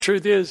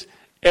Truth is,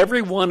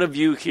 every one of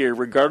you here,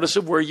 regardless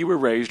of where you were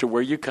raised or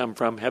where you come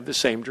from, have the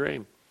same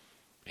dream.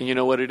 And you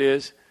know what it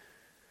is?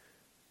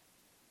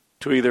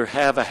 To either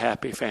have a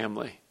happy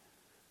family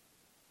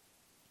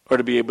or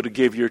to be able to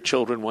give your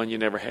children one you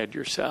never had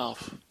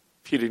yourself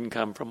if you didn't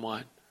come from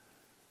one.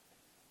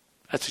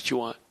 That's what you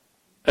want.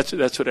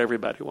 That's what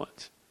everybody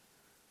wants.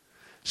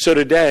 So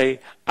today,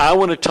 I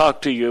want to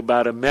talk to you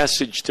about a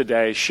message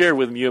today, share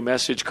with you a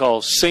message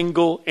called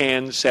Single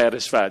and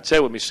Satisfied. Say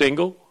it with me,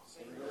 single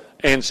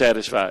and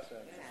satisfied.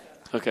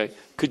 Okay.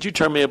 Could you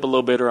turn me up a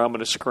little bit or I'm going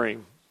to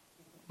scream?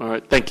 All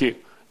right. Thank you.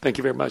 Thank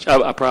you very much.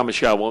 I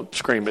promise you I won't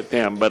scream at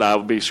them, but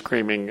I'll be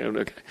screaming.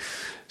 Okay.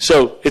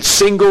 So it's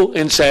single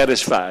and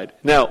satisfied.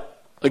 Now,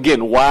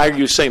 again, why are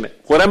you saying that?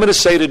 What I'm going to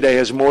say today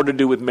has more to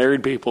do with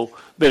married people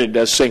than it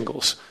does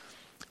singles.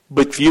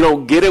 But if you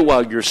don't get it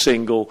while you're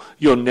single,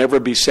 you'll never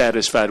be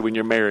satisfied when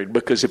you're married.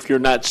 Because if you're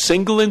not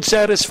single and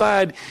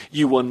satisfied,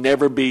 you will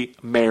never be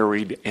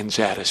married and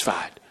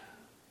satisfied.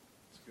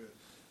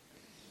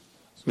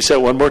 Let me say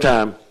it one more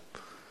time.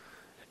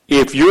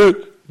 If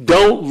you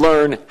don't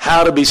learn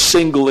how to be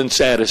single and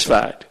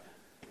satisfied,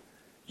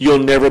 you'll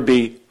never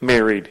be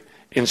married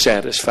and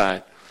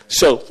satisfied.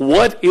 So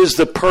what is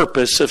the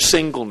purpose of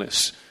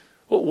singleness?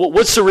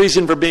 What's the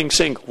reason for being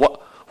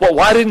single?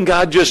 Why didn't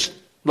God just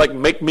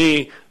make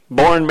me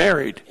born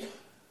married?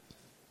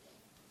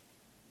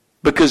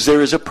 Because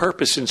there is a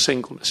purpose in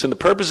singleness. And the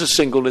purpose of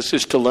singleness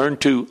is to learn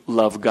to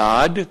love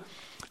God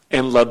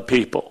and love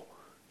people.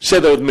 Say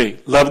that with me.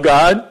 Love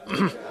God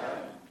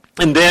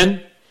and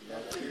then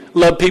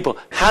love people.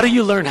 How do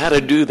you learn how to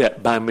do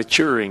that? By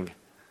maturing.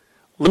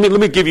 Let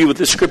me give you what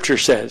the scripture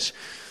says.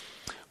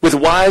 With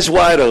eyes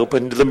wide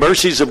open to the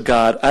mercies of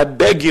God, I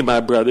beg you, my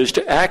brothers,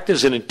 to act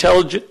as an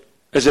intelligent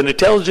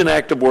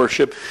act of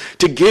worship,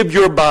 to give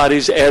your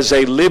bodies as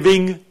a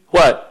living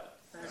what?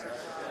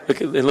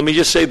 Okay, let me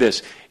just say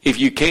this. If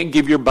you can't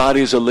give your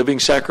body as a living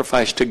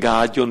sacrifice to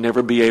God, you'll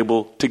never be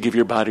able to give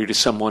your body to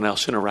someone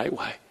else in a right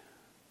way.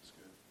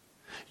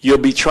 You'll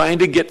be trying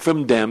to get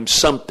from them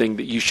something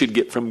that you should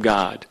get from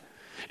God.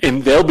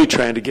 And they'll be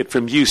trying to get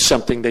from you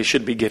something they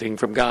should be getting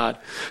from God.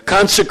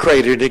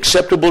 Consecrated and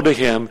acceptable to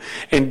Him.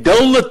 And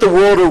don't let the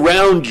world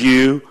around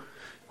you,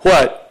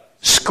 what?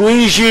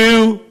 Squeeze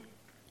you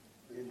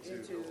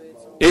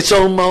its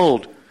own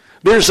mold.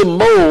 There's a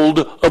mold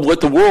of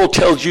what the world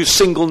tells you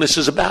singleness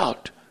is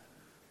about.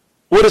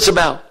 What it's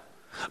about.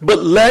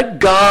 But let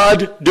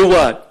God do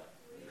what?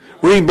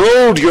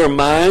 Remold your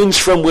minds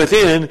from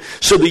within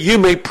so that you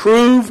may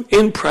prove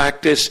in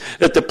practice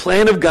that the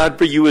plan of God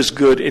for you is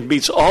good and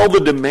meets all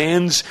the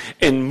demands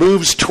and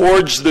moves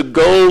towards the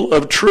goal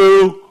of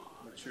true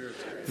maturity.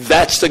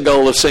 That's the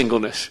goal of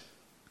singleness.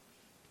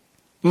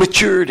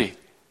 Maturity.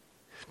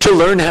 To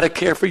learn how to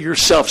care for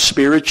yourself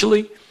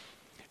spiritually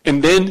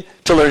and then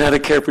to learn how to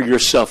care for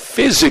yourself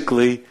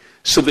physically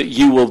so that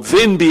you will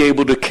then be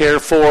able to care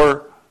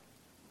for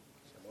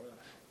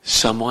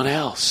someone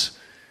else.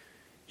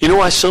 You know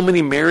why so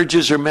many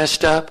marriages are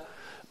messed up?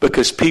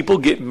 Because people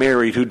get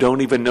married who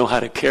don't even know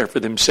how to care for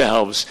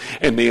themselves,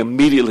 and they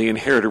immediately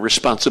inherit a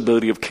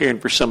responsibility of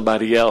caring for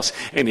somebody else.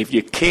 And if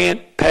you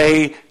can't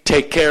pay,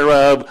 take care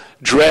of,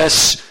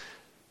 dress,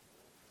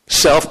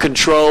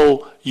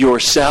 self-control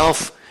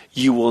yourself,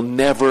 you will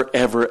never,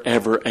 ever,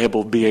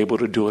 ever be able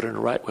to do it in the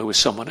right way with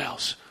someone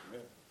else.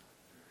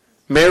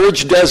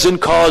 Marriage doesn't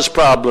cause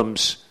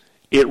problems.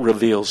 It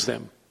reveals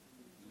them.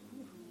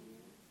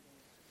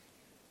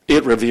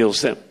 It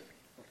reveals them.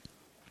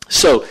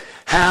 So,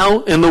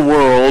 how in the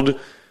world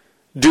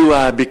do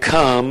I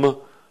become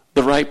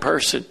the right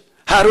person?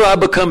 How do I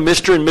become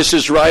Mr. and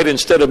Mrs. Right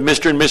instead of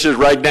Mr. and Mrs.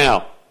 Right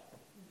now?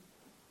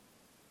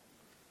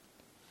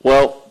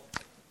 Well,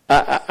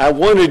 I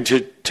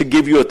wanted to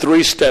give you a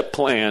 3-step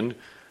plan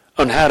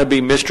on how to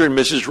be Mr. and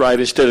Mrs. Right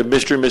instead of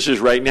Mr. and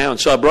Mrs. Right now. And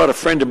so I brought a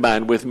friend of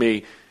mine with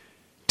me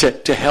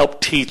to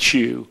help teach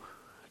you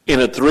in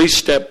a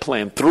 3-step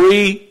plan.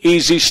 3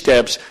 easy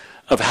steps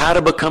of how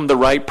to become the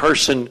right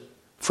person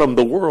from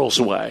the world's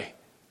way,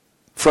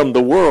 from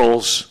the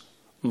world's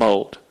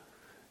mold.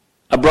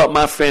 I brought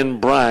my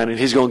friend Brian, and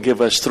he's going to give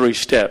us 3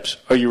 steps.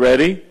 Are you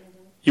ready?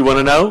 You want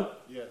to know?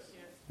 Yes.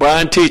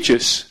 Brian, teach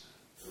us.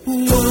 1,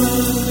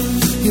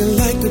 you're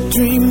like a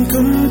dream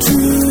come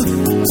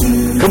true.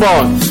 2, come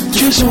on.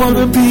 Just want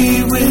to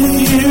be with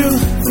you.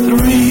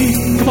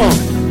 3, come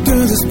on.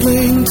 Girl, it's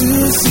plain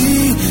to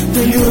see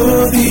that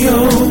you're the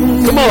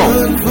only come on.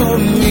 one for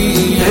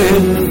me.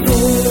 And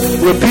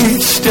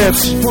repeat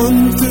steps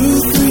 1 through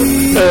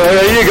 3.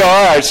 There you go.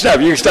 All right, stop.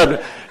 You can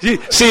stop.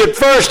 See, at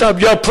first,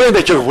 y'all playing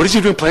that. What is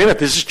he doing playing that?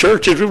 This is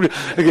church.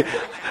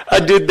 I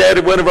did that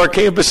at one of our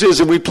campuses,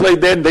 and we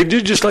played that, and they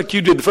did just like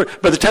you did the first.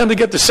 By the time they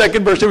got the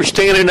second verse, they were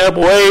standing up,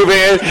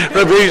 waving.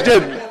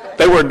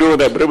 They weren't doing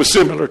that, but it was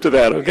similar to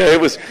that, okay?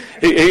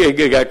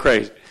 It got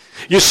crazy.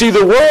 You see,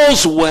 the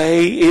world's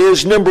way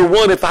is, number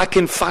 1, if I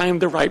can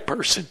find the right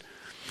person.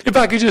 If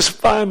I could just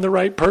find the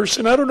right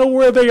person. I don't know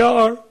where they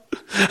are.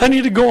 I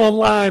need to go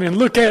online and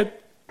look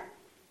at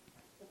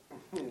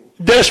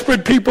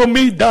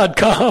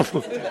DesperatePeopleMeet.com.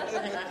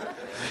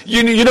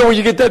 You know where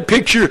you get that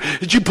picture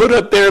that you put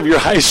up there of your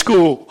high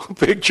school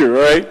picture,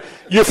 right?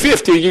 You're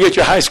 50, you get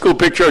your high school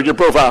picture on your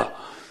profile.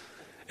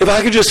 If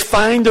I could just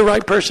find the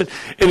right person,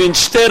 and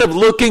instead of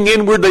looking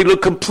inward, they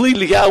look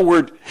completely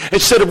outward.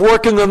 Instead of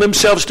working on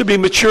themselves to be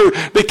mature,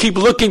 they keep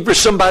looking for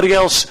somebody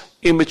else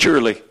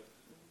immaturely.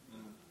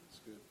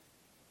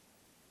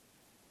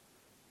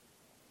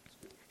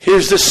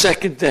 Here's the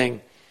second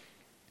thing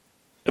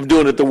of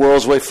doing it the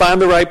world's way. Find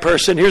the right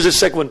person. Here's the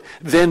second one.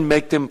 Then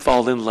make them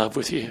fall in love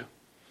with you.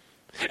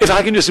 If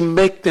I can just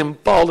make them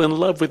fall in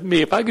love with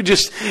me, if I could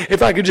just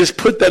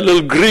put that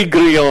little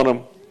gris on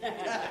them.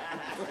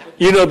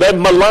 You know, that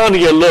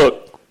Melania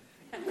look.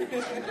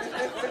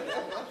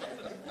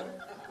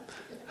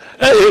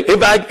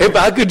 If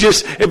I could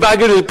just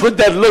put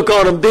that look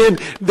on them,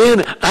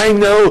 then I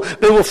know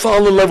they will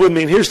fall in love with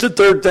me. And here's the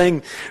third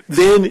thing.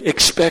 Then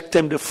expect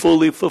them to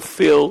fully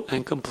fulfill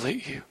and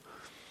complete you.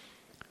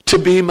 To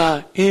be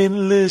my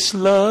endless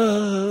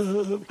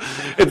love.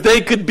 If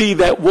they could be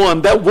that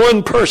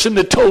one person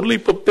that totally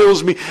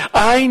fulfills me,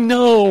 I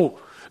know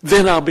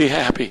then I'll be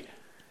happy.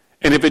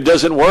 And if it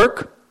doesn't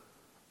work,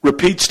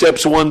 repeat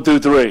steps 1 through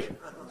 3.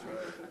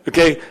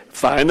 Okay,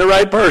 find the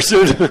right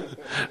person,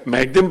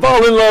 make them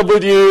fall in love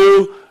with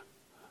you.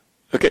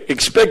 Okay,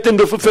 expect them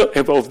to fulfill.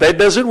 If that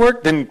doesn't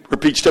work, then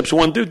repeat steps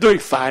 1 through 3.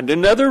 Find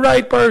another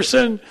right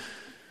person.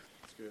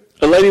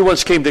 A lady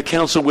once came to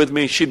counsel with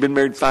me. She'd been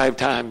married 5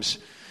 times.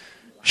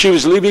 She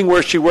was leaving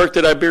where she worked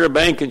at Iberia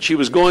Bank, and she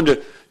was going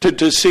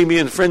to see me.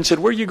 And a friend said,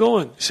 "Where are you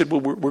going?" I said, "Well,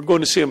 we're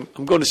going to see him.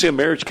 I'm going to see a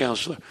marriage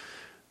counselor."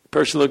 The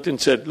person looked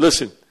and said,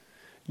 "Listen,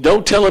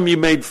 don't tell him you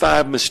made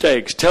 5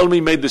 mistakes. Tell him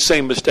he made the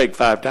same mistake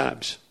 5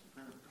 times."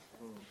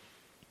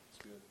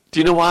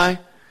 Do you know why?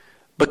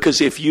 Because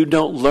if you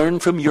don't learn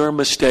from your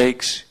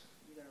mistakes,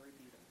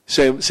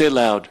 say it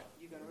loud.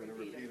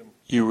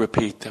 You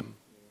repeat them.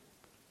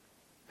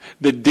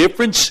 The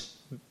difference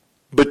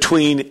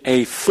between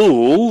a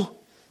fool,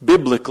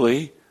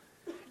 biblically,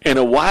 and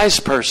a wise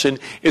person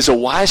is a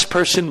wise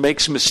person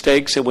makes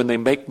mistakes, and when they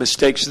make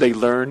mistakes, they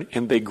learn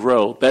and they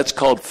grow. That's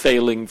called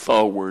failing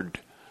forward.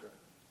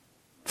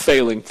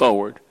 Failing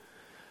forward.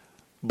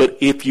 But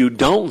if you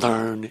don't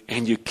learn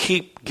and you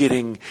keep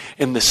getting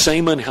in the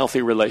same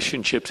unhealthy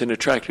relationships and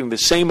attracting the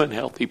same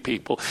unhealthy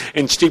people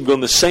and Steve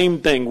doing the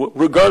same thing,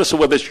 regardless of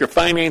whether it's your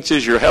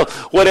finances, your health,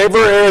 whatever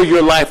area of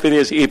your life it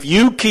is, if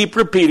you keep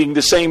repeating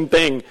the same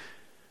thing,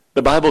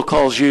 the Bible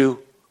calls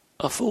you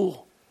a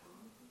fool.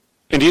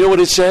 And do you know what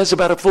it says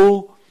about a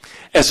fool?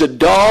 As a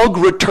dog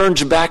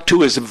returns back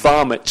to his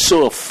vomit,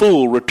 so a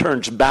fool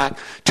returns back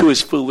to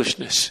his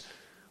foolishness.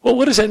 Well,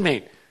 what does that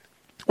mean?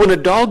 When a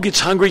dog gets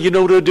hungry, you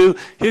know what he'll do?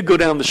 He'll go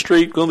down the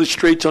street, go on the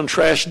streets on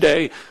trash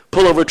day,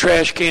 pull over a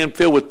trash can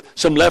filled with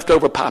some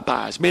leftover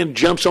Popeyes. Man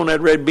jumps on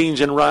that red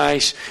beans and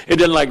rice. It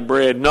doesn't like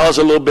bread. Gnaws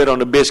a little bit on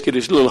the biscuit.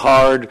 It's a little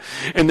hard.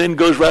 And then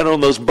goes right on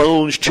those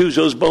bones, chews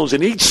those bones,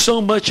 and eats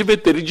so much of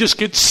it that he just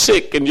gets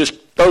sick and just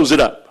throws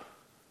it up.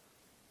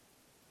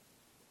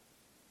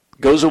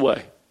 Goes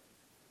away.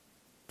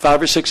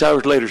 5 or 6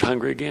 hours later, he's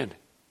hungry again.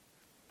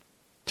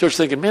 Starts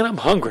thinking, man, I'm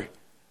hungry.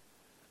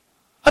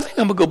 I think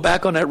I'm going to go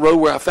back on that road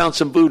where I found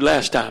some food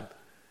last time.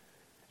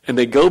 And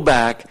they go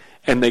back,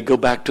 and they go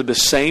back to the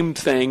same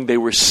thing they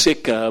were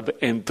sick of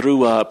and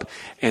threw up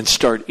and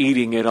start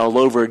eating it all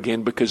over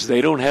again because they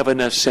don't have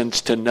enough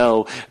sense to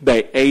know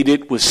they ate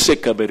it, was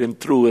sick of it, and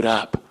threw it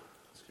up.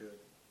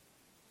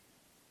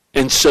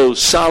 And so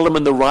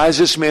Solomon, the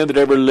wisest man that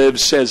ever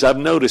lived, says, I've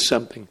noticed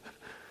something.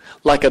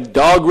 Like a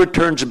dog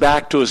returns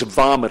back to his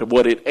vomit of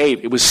what it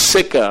ate, it was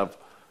sick of.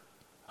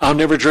 I'll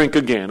never drink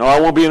again. Or I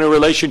won't be in a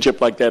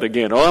relationship like that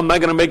again. Or I'm not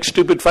going to make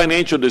stupid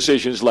financial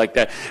decisions like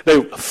that.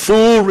 The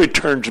fool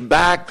returns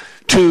back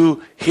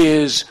to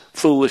his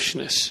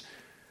foolishness.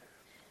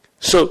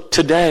 So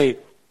today,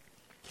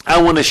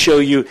 I want to show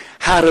you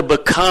how to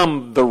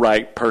become the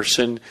right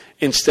person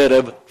instead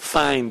of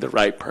find the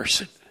right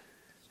person.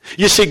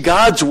 You see,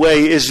 God's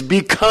way is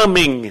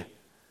becoming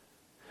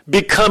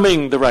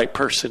the right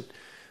person.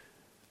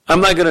 I'm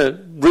not going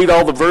to read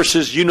all the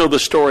verses. You know the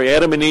story.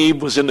 Adam and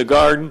Eve was in the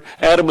garden.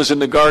 Adam was in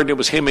the garden. It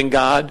was him and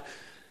God.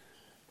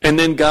 And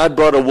then God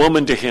brought a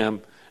woman to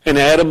him. And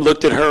Adam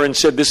looked at her and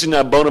said, this is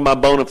not bone of my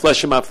bone and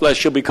flesh of my flesh.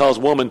 She'll be called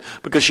woman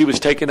because she was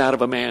taken out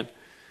of a man.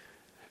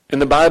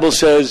 And the Bible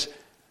says,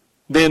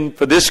 then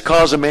for this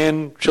cause a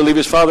man shall leave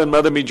his father and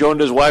mother and be joined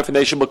to his wife, and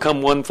they shall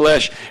become one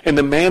flesh. And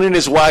the man and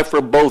his wife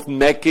were both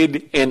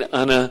naked and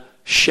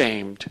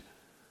unashamed.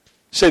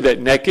 Say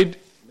that, naked.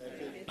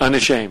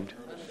 Unashamed.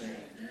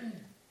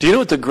 Do you know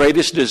what the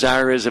greatest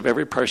desire is of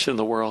every person in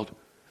the world?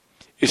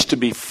 Is to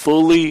be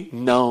fully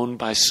known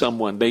by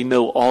someone. They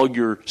know all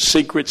your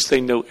secrets. They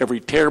know every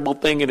terrible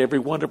thing and every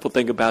wonderful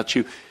thing about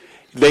you.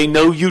 They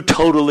know you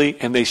totally,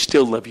 and they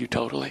still love you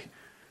totally.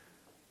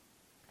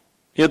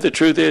 You know what the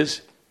truth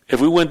is?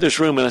 If we went in this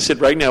room and I said,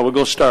 right now, we're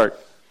going to start.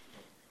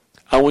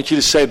 I want you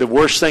to say the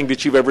worst thing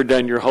that you've ever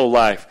done your whole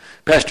life.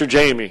 Pastor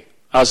Jamie,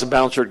 I was a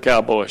bouncer at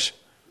Cowboys.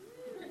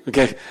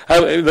 Okay,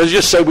 let's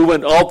just say we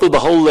went all through the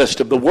whole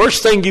list of the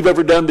worst thing you've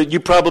ever done that you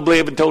probably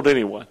haven't told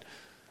anyone.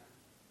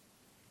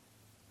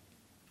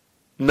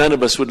 none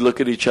of us would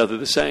look at each other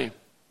the same.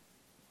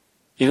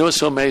 You know what's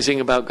so amazing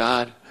about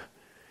God?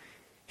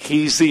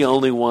 He's the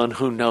only one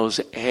who knows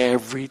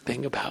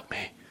everything about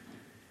me.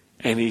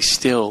 And He's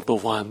still the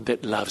one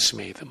that loves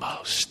me the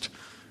most.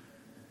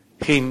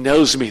 He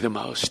knows me the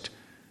most.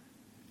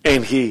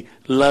 And He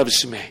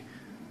loves me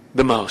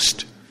the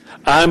most.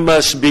 I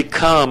must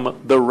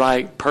become the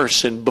right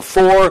person.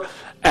 Before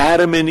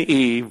Adam and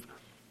Eve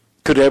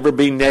could ever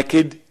be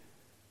naked,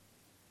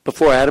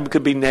 before Adam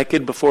could be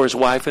naked before his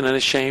wife and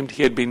unashamed,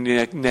 he had been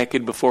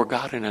naked before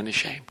God and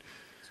unashamed.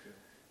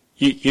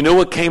 You know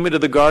what came into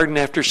the garden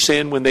after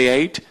sin when they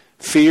ate?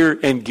 Fear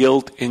and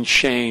guilt and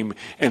shame,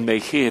 and they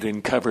hid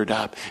and covered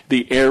up.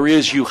 The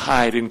areas you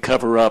hide and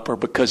cover up are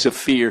because of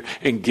fear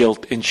and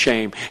guilt and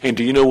shame. And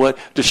do you know what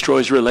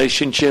destroys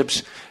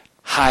relationships?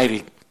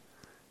 Hiding,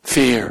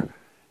 fear,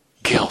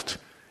 guilt,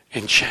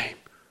 and shame.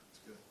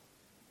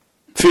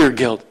 Fear,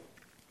 guilt,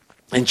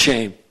 and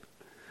shame.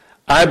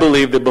 I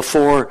believe that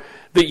before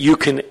that you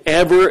can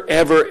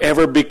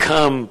ever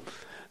become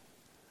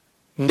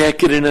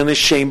naked and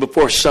unashamed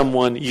before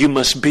someone, you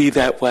must be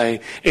that way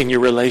in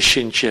your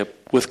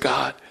relationship with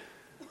God.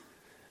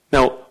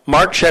 Now,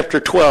 Mark chapter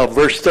 12,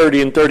 verse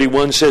 30 and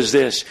 31 says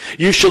this: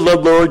 You shall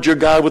love the Lord your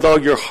God with all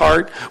your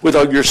heart, with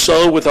all your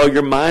soul, with all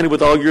your mind, and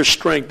with all your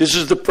strength. This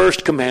is the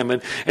first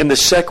commandment. And the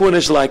second one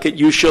is like it: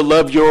 you shall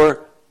love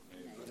your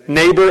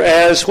neighbor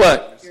as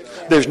what?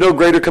 There's no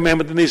greater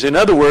commandment than these. In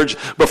other words,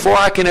 before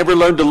I can ever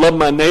learn to love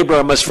my neighbor,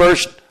 I must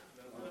first...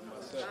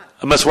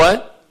 I must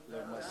what?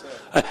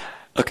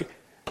 Okay.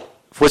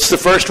 What's the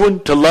first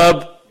one? To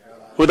love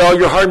with all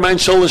your heart,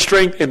 mind, soul, and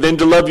strength, and then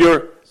to love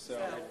your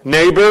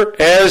neighbor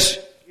as...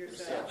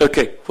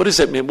 Okay, what does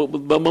that mean?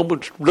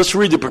 Let's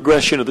read the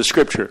progression of the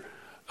Scripture.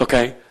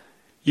 Okay?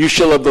 You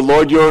shall love the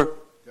Lord your...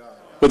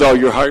 with all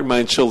your heart,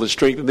 mind, soul, and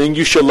strength, and then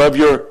you shall love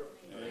your...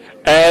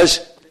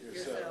 as...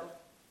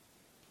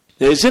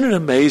 Now, isn't it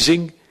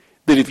amazing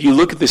that if you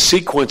look at the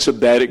sequence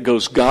of that, it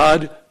goes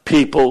God,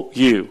 people,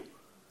 you.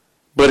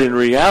 But in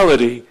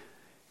reality,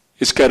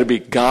 it's got to be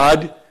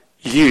God,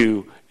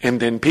 you, and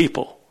then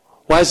people.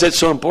 Why is that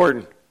so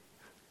important?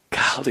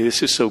 Golly,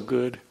 this is so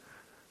good.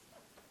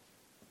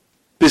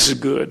 This is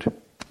good.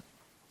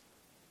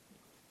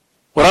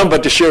 What I'm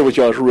about to share with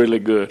y'all is really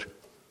good.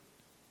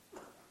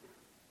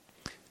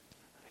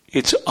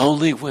 It's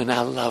only when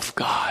I love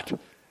God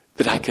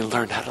that I can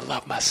learn how to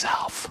love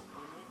myself.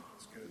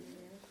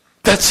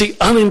 That's the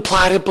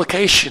unimplied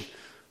implication.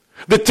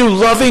 That through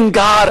loving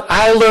God,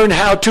 I learn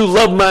how to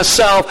love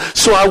myself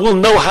so I will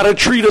know how to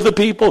treat other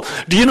people.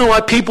 Do you know why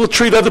people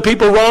treat other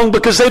people wrong?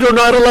 Because they don't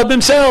know how to love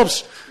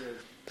themselves.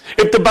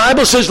 If the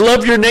Bible says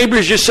love your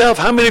neighbors yourself,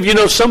 how many of you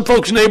know some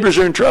folks' neighbors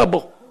are in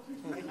trouble?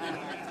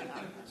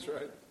 That's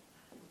right.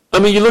 I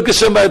mean, you look at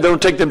somebody, they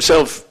don't take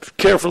themselves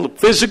careful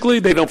physically,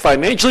 they don't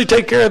financially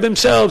take care of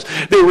themselves,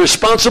 they're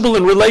responsible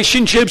in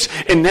relationships,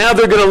 and now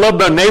they're going to love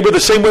their neighbor the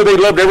same way they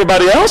loved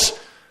everybody else?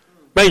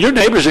 Man, your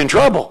neighbor's in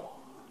trouble.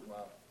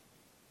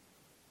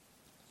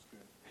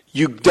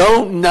 You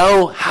don't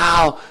know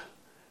how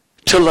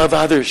to love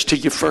others till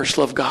you first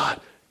love God.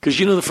 Because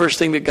you know the first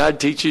thing that God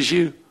teaches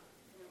you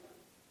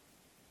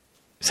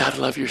is how to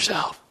love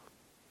yourself.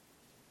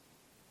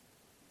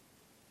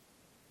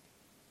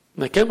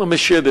 Now, I'm going to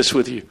share this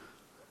with you.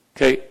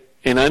 Okay?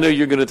 And I know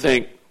you're going to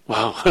think,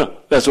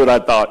 wow, that's what I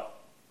thought.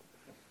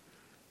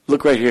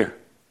 Look right here.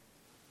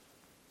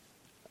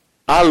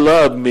 I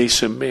love me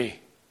some me.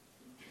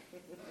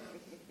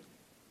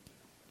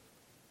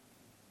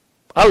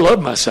 I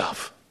love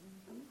myself.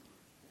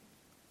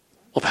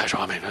 Well, Pastor,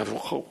 I mean,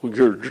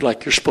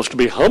 you're supposed to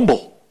be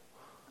humble.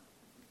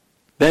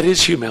 That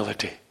is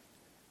humility.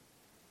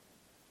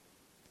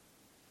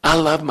 I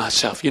love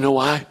myself. You know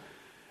why?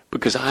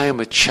 Because I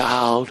am a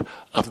child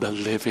of the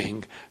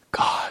living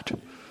God.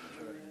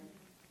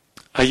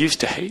 I used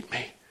to hate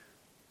me.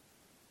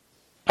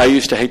 I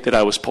used to hate that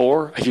I was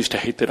poor. I used to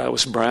hate that I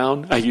was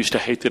brown. I used to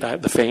hate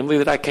that the family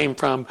that I came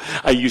from.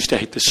 I used to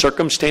hate the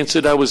circumstance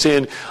that I was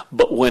in.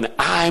 But when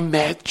I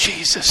met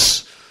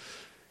Jesus,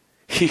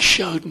 He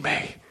showed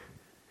me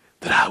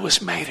that I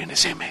was made in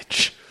His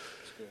image.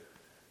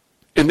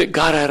 And that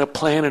God had a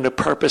plan and a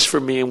purpose for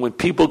me. And when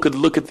people could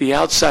look at the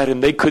outside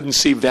and they couldn't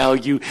see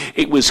value,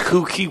 it was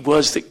who He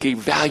was that gave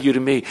value to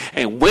me.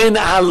 And when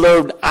I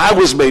learned I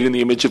was made in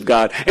the image of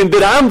God and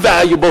that I'm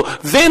valuable,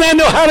 then I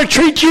know how to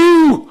treat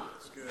you.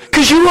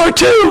 Because you are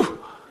too.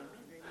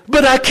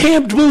 But I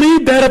can't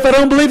believe that if I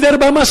don't believe that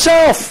about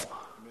myself.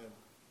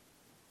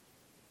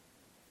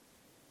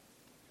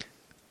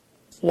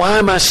 Why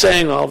am I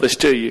saying all this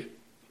to you?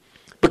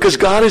 Because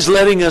God is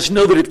letting us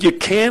know that if you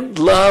can't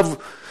love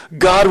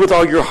God with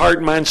all your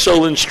heart, mind,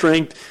 soul, and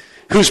strength,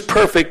 who's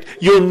perfect,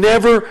 you'll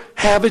never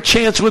have a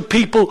chance with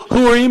people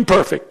who are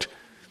imperfect.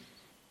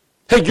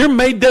 Hey, your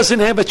mate doesn't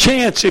have a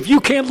chance. If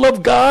you can't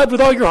love God with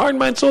all your heart,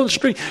 mind, soul, and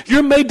strength,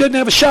 your mate doesn't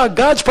have a shot.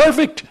 God's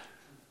perfect.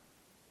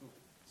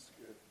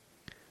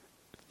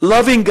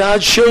 Loving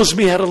God shows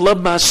me how to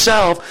love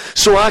myself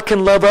so I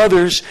can love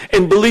others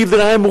and believe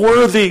that I'm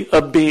worthy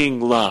of being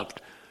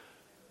loved.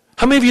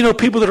 How many of you know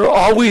people that are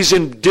always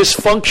in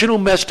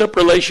dysfunctional, messed up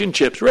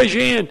relationships? Raise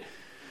your hand.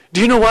 Do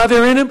you know why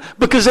they're in them?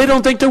 Because they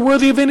don't think they're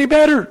worthy of any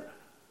better.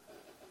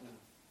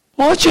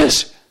 Watch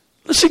this.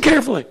 Listen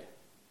carefully.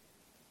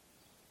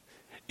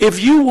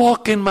 If you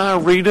walk in my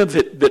arena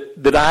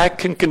that I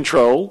can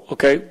control,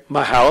 okay,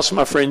 my house,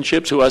 my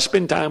friendships, who I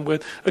spend time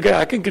with, okay,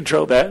 I can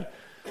control that.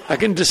 I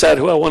can decide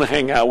who I want to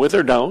hang out with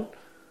or don't.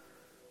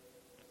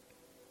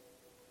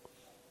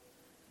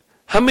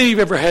 How many of you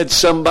have ever had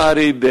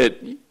somebody that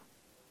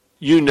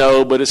you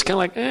know, but it's kind of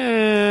like,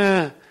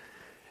 and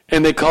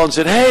they called and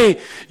said,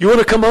 hey, you want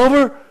to come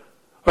over?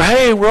 Or,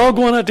 hey, we're all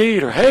going out to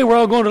eat. Or, hey, we're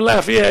all going to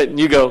Lafayette. And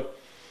you go,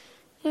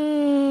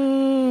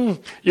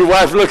 Your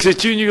wife looks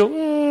at you and you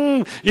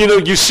go, You know,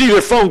 you see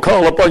their phone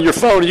call up on your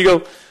phone and you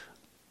go,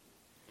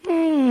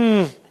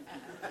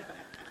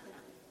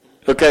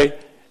 Okay?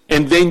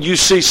 And then you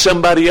see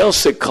somebody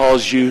else that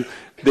calls you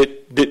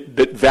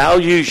that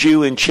values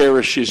you and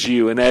cherishes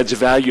you and adds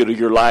value to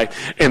your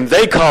life. And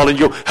they call and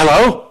you go,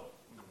 hello?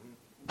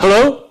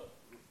 Hello?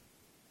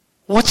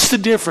 What's the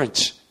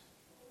difference?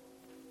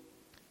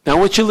 Now I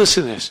want you to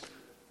listen to this.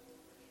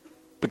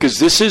 Because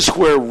this is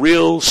where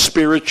real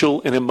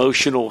spiritual and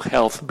emotional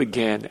health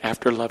began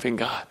after loving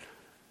God.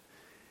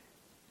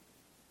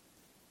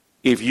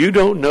 If you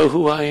don't know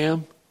who I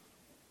am,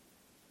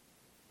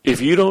 if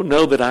you don't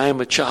know that I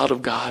am a child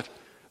of God,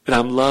 that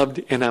I'm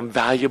loved and I'm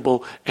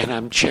valuable and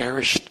I'm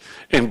cherished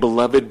and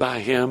beloved by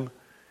Him,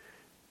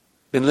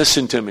 then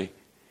listen to me.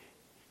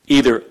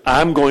 Either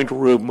I'm going to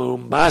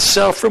remove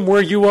myself from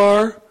where you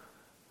are,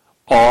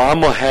 or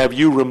I'm going to have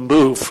you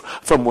removed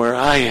from where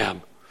I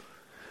am.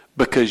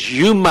 Because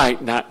you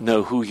might not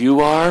know who you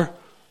are,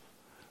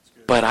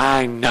 but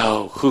I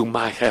know who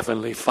my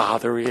Heavenly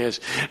Father is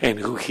and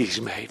who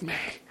He's made me.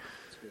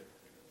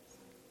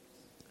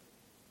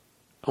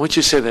 I want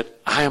you to say that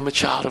I am a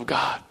child of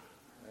God.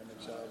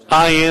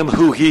 I am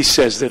who He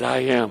says that I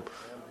am.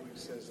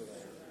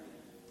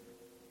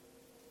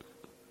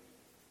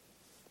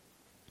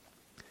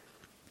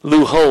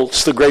 Lou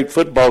Holtz, the great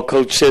football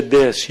coach, said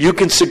this: you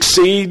can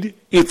succeed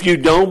if you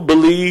don't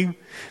believe.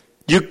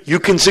 You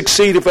can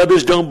succeed if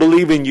others don't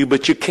believe in you,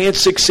 but you can't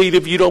succeed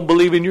if you don't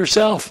believe in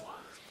yourself.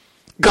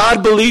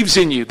 God believes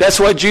in you. That's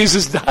why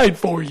Jesus died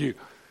for you.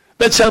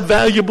 That's how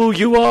valuable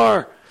you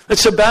are.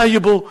 That's how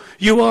valuable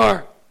you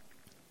are.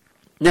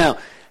 Now,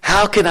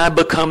 how can I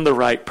become the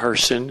right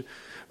person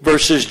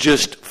versus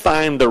just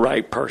find the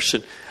right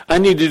person? I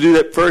need to do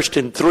that first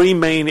in three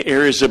main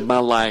areas of my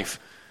life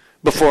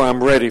before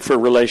I'm ready for a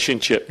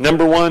relationship.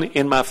 Number one,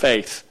 in my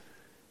faith.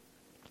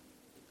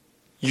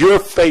 Your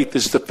faith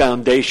is the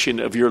foundation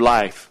of your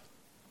life.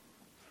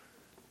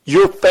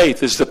 Your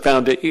faith is the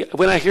foundation.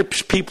 When I hear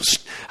people,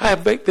 I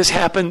have this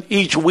happen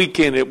each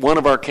weekend at one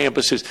of our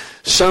campuses.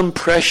 Some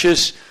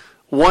precious,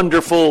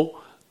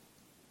 wonderful,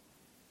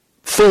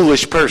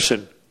 foolish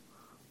person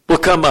will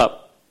come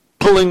up,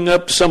 pulling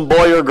up some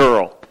boy or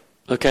girl.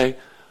 Okay?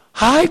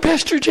 Hi,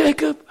 Pastor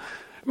Jacob.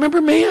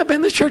 Remember me? I've been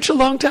in the church a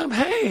long time.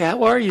 Hey,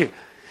 how are you?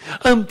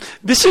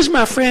 This is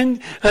my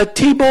friend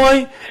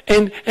T-Boy,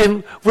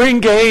 and we're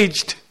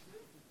engaged.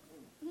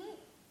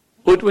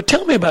 Well,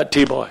 tell me about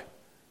T-Boy.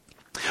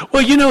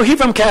 Well, you know, he's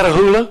from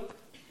Catahoula.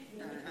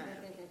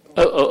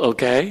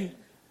 Okay.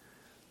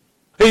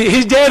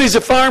 His daddy's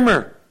a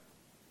farmer.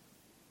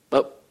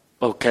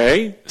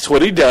 Okay, that's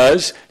what he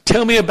does.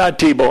 Tell me about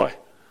T-Boy.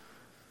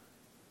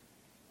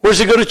 Where's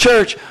he go to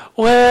church?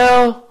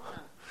 Well,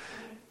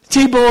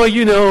 T-Boy,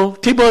 you know,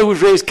 T-Boy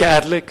was raised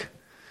Catholic.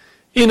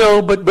 You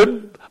know,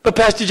 but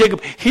Pastor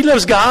Jacob, he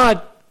loves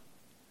God.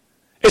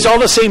 It's all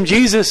the same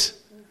Jesus.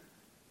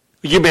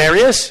 You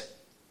marry us?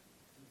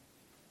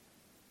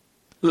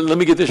 Let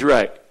me get this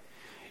right.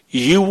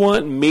 You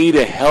want me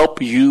to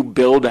help you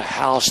build a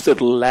house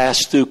that'll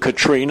last through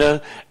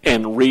Katrina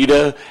and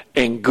Rita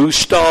and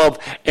Gustav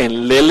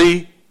and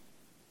Lily?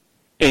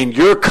 And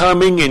you're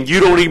coming and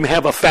you don't even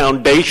have a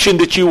foundation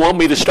that you want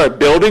me to start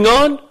building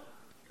on?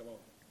 Come on,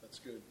 that's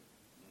good.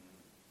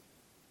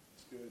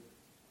 That's good.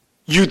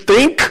 You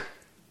think?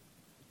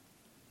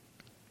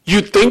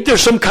 You think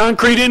there's some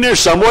concrete in there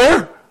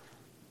somewhere?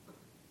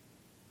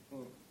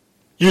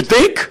 You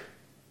think?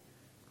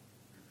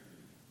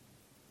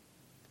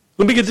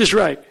 Let me get this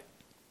right.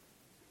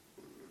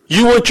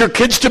 You want your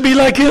kids to be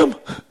like him?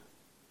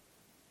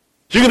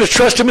 You're going to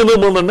trust him in the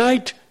middle of the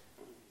night?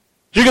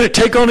 You're going to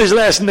take on his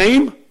last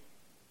name?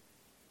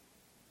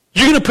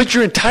 You're going to put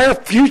your entire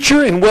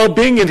future and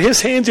well-being in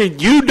his hands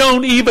and you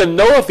don't even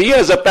know if he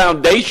has a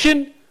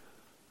foundation?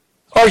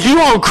 Are you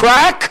on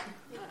crack?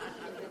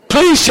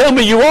 Please tell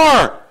me you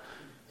are.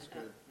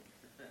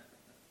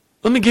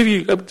 Let me give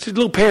you a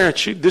little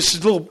parent. This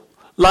is a little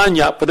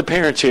lanyard for the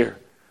parents here.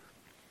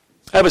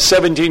 I have a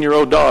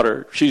 17-year-old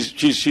daughter.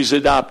 She's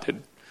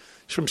adopted.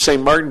 She's from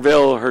St.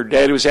 Martinville. Her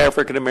daddy was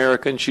African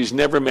American. She's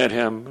never met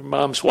him. Her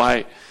mom's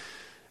white.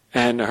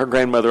 And her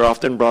grandmother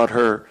often brought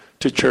her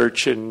to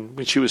church. And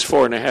when she was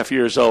 4.5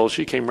 years old,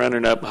 she came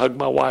running up, hugged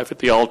my wife at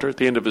the altar at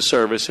the end of the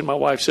service. And my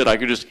wife said I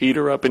could just eat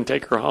her up and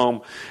take her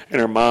home. And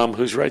her mom,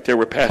 who's right there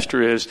where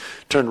Pastor is,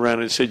 turned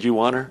around and said, "You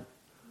want her?"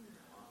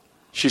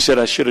 She said,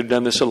 I should have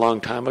done this a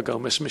long time ago,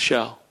 Miss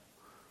Michelle.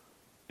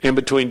 In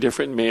between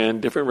different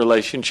men, different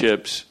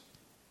relationships,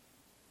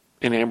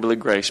 and Amberly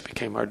Grace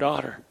became our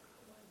daughter.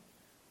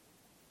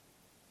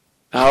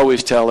 I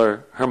always tell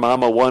her, her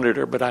mama wanted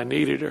her, but I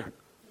needed her.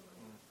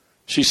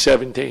 She's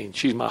 17.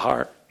 She's my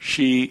heart.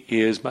 She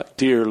is my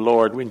dear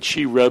Lord. When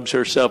she rubs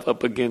herself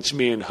up against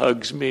me and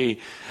hugs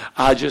me,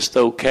 I just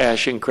throw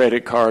cash and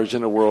credit cards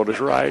and the world is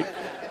right.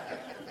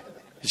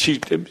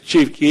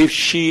 If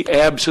she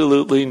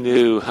absolutely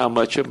knew how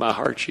much of my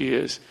heart she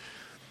is.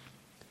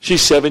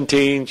 She's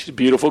 17. She's a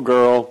beautiful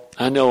girl.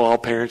 I know all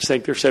parents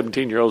think their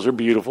 17-year-olds are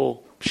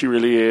beautiful. She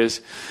really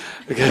is.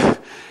 Okay.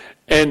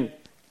 And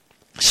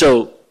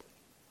so,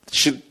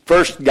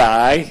 first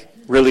guy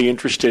really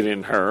interested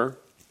in her.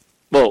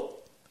 Well,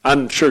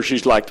 I'm sure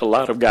she's liked a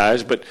lot of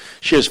guys, but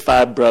she has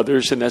 5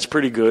 brothers, and that's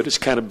pretty good. It's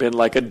kind of been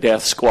like a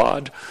death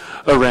squad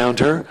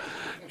around her.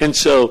 And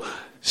so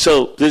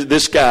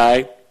this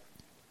guy,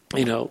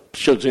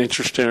 shows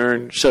interest in her.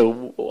 And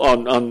so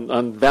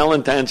on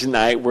Valentine's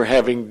night, we're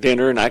having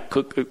dinner, and I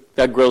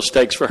grill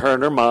steaks for her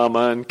and her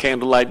mama, and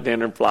candlelight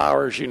dinner,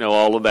 flowers,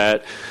 all of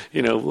that,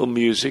 little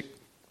music,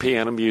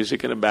 piano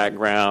music in the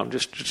background,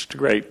 just a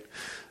great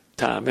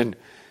time.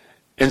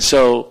 And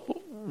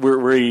so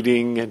we're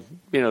eating, and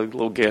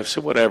little gifts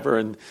or whatever,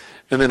 and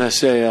then I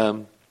say,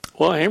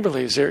 well,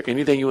 Amberly, is there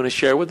anything you want to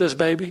share with us,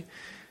 baby?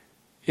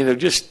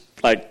 Just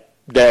like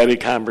daddy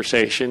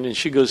conversation. And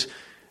she goes,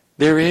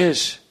 there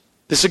is.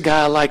 This is a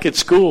guy I like at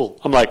school.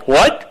 I'm like,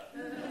 what?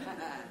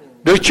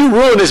 Don't you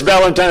ruin this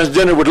Valentine's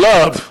dinner with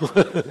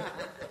love.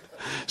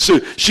 So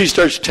she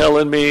starts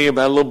telling me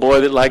about a little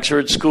boy that likes her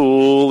at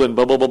school and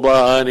blah, blah, blah,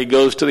 blah. And he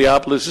goes to the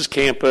Opelousas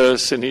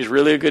campus, and he's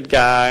really a good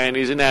guy, and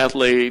he's an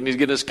athlete, and he's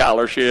getting a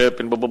scholarship,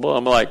 and blah, blah, blah.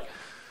 I'm like,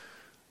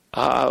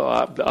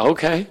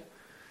 okay.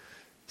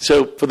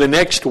 So for the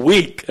next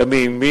week,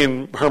 me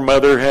and her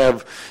mother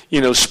have,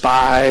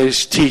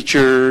 spies,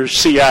 teachers,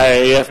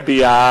 CIA,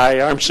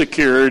 FBI, armed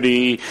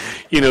security,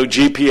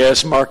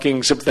 GPS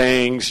markings of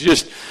things,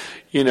 just,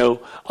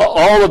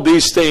 all of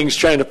these things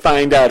trying to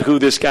find out who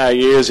this guy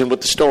is and what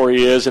the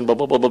story is and blah,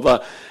 blah, blah, blah,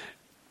 blah.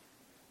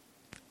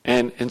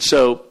 And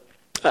so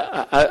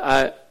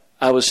I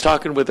was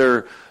talking with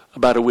her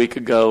about a week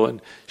ago, and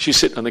she's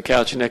sitting on the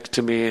couch next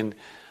to me, and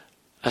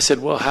I said,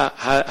 well,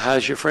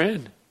 how's your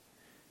friend?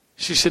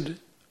 She said,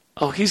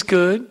 oh, he's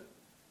good.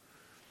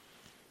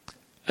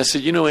 I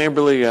said,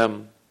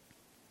 Amberly,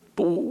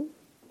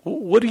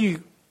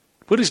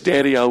 what has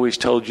Daddy always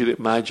told you that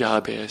my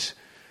job is?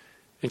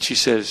 And she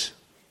says,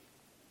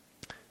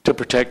 to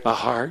protect my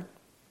heart.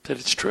 I said,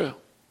 it's true.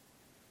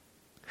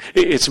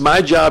 It's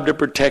my job to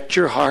protect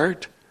your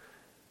heart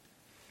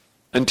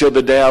until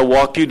the day I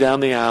walk you down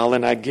the aisle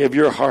and I give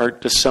your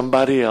heart to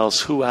somebody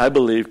else who I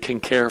believe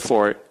can care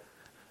for it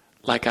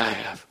like I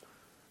have.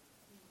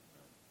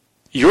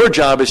 Your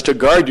job is to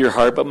guard your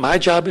heart, but my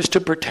job is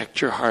to protect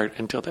your heart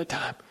until that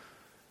time.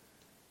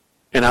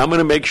 And I'm going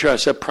to make sure, I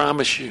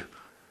promise you,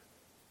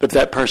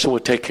 that person will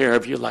take care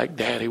of you like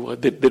Daddy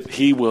would, that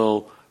he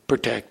will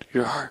protect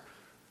your heart.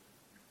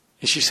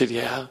 And she said,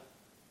 yeah.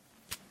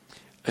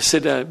 I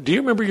said, do you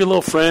remember your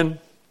little friend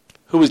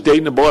who was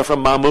dating a boy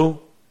from Mamu?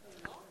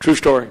 True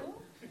story.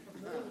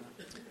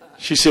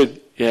 She said,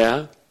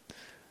 yeah.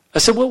 I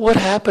said, well, what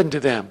happened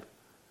to them?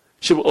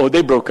 She said, oh,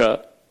 they broke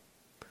up.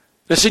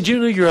 I said, you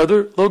know your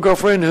other little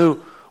girlfriend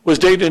who was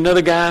dating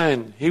another guy,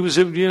 and he was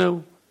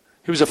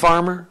a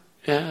farmer?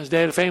 Yeah, his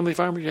dad a family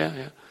farmer?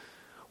 Yeah.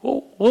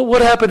 Well,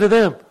 what happened to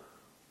them?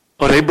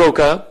 Oh, they broke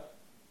up.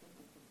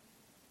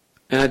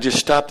 And I just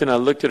stopped and I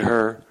looked at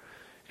her,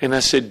 and I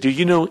said, do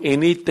you know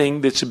anything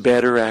that's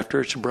better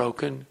after it's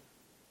broken?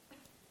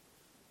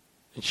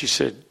 And she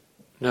said,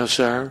 no,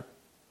 sir.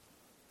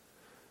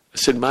 I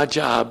said, my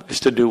job is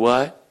to do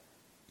what?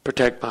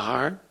 Protect my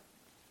heart?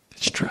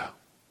 It's true.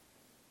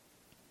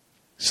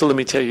 So let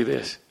me tell you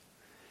this.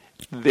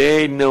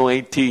 There ain't no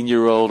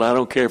 18-year-old, I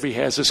don't care if he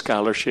has a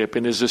scholarship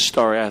and is a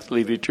star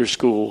athlete at your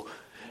school,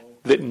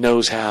 that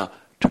knows how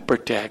to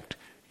protect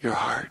your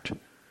heart.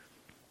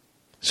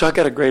 So I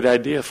got a great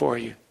idea for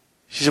you.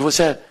 She said, what's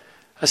that?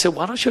 I said,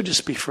 why don't you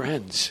just be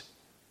friends?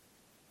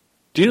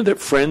 Do you know that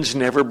friends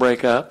never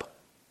break up?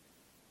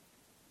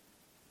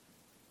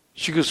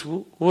 She goes,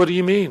 well, what do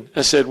you mean?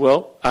 I said,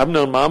 well, I've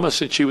known Mama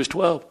since she was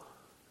 12.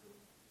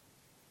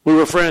 We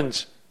were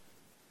friends.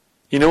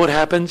 You know what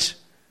happens?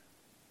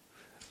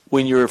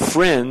 When you're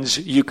friends,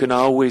 you can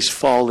always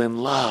fall in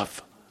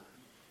love.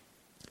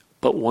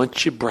 But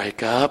once you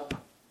break up,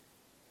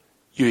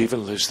 you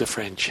even lose the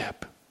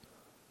friendship.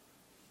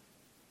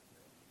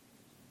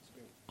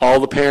 All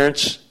the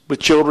parents with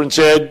children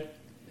said,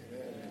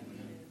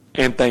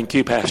 and thank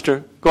you,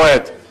 Pastor. Go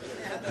ahead.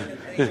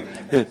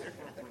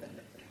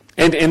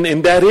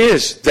 and that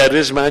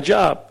is my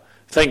job.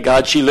 Thank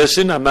God she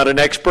listened. I'm not an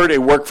expert.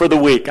 It worked for the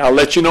week. I'll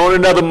let you know in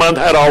another month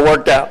how it all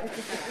worked out.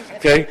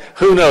 Okay?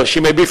 Who knows? She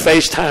may be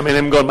FaceTiming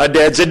him going, my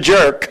dad's a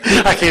jerk.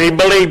 I can't even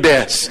believe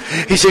this.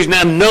 He says,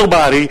 now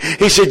nobody.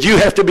 He said, you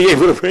have to be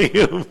able to bring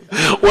him.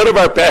 One of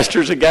our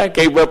pastors, a guy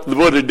came up and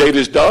wanted to date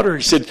his daughter.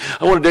 He said,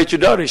 I want to date your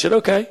daughter. He said,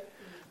 okay.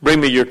 Bring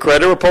me your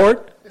credit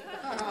report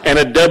and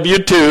a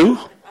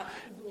W-2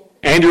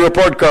 and your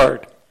report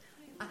card.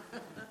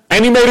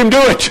 And he made him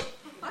do it.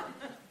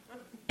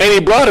 And he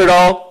brought it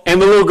all,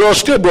 and the little girl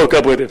still broke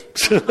up with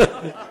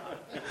him.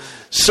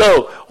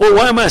 So,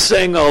 why am I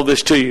saying all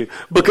this to you?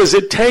 Because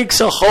it takes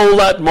a whole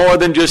lot more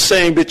than just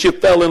saying that you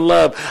fell in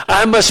love.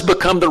 I must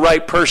become the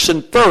right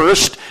person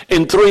first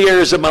in 3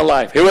 areas of my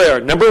life. Here we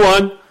are. Number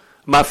 1,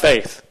 my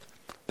faith.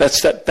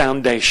 That's that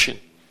foundation.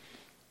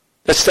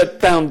 That's that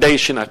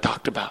foundation I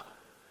talked about.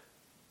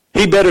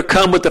 He better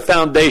come with the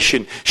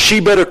foundation.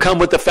 She better come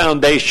with the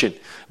foundation.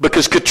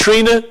 Because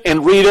Katrina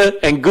and Rita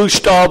and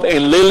Gustav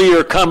and Lily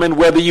are coming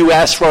whether you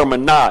ask for them or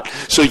not.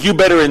 So you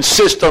better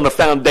insist on a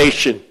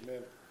foundation.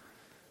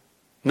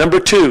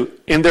 Number 2,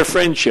 in their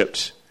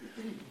friendships.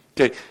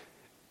 Okay.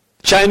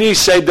 Chinese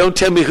say, don't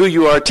tell me who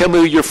you are, tell me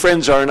who your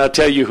friends are, and I'll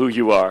tell you who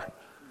you are.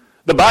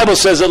 The Bible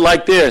says it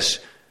like this.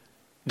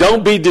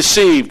 Don't be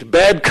deceived.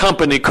 Bad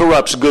company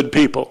corrupts good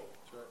people.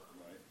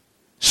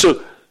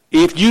 So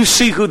if you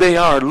see who they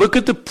are, look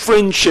at the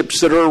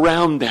friendships that are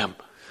around them.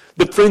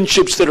 The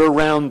friendships that are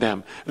around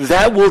them.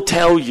 That will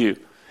tell you.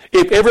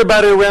 If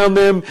everybody around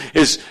them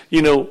is,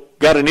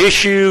 got an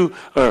issue,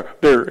 or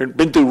they've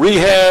been through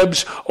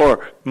rehabs,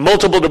 or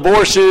multiple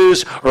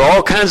divorces, or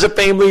all kinds of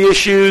family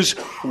issues,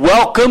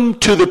 welcome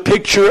to the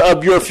picture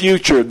of your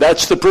future.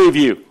 That's the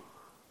preview.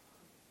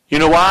 You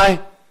know why?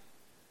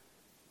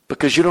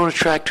 Because you don't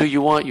attract who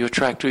you want, you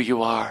attract who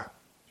you are.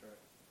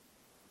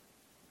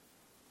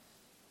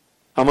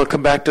 I'm going to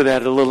come back to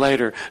that a little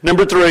later.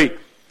 Number 3,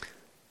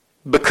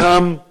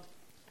 become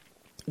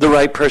the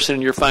right person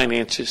in your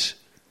finances.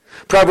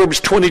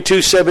 Proverbs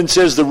 22:7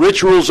 says, the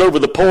rich rules over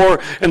the poor,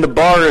 and the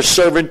borrower is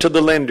servant to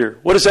the lender.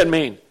 What does that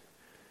mean?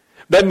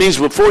 That means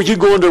before you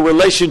go into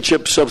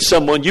relationships of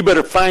someone, you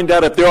better find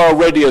out if they're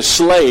already a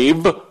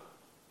slave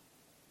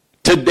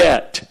to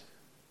debt.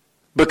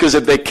 Because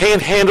if they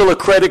can't handle a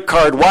credit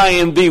card, why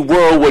in the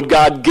world would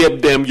God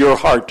give them your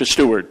heart to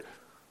steward?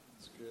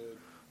 That's good.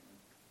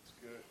 That's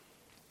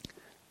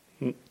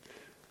good.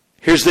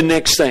 Here's the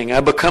next thing. I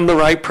become the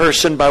right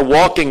person by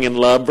walking in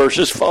love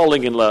versus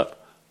falling in love.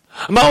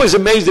 I'm always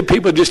amazed that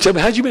people just tell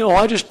me, how'd you mean? Oh,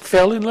 I just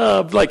fell in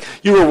love. Like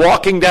you were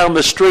walking down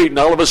the street and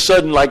all of a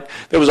sudden like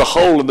there was a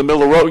hole in the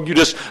middle of the road and you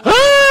just,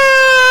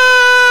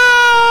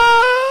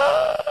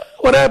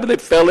 what happened? They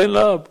fell in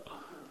love.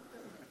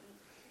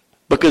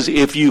 Because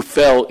if you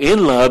fell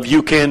in love,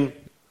 you can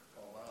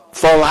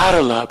fall out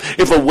of love.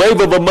 If a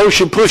wave of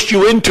emotion pushed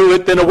you into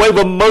it, then a wave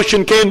of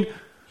emotion can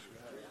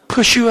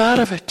push you out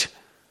of it.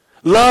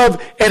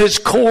 Love at its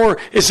core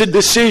is a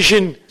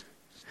decision.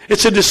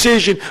 It's a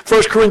decision.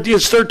 1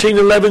 Corinthians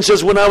 13:11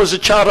 says, when I was a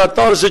child, I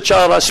thought as a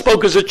child, I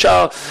spoke as a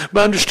child, I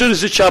understood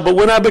as a child. But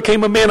when I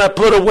became a man, I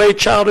put away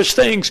childish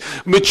things.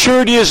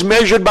 Maturity is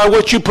measured by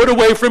what you put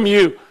away from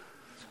you.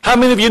 How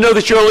many of you know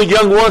that you're only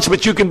young once,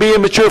 but you can be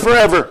immature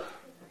forever?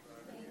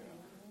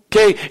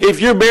 Okay, if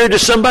you're married to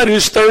somebody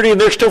who's 30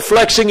 and they're still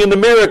flexing in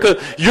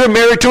America, you're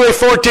married to a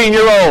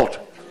 14-year-old.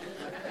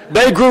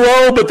 They grew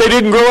old, but they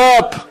didn't grow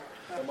up.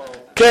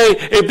 Okay,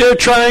 if they're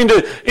trying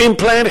to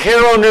implant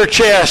hair on their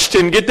chest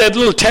and get that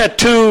little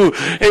tattoo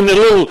and the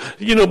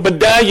little,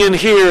 medallion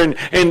here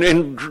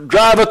and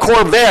drive a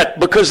Corvette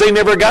because they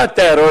never got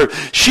that, or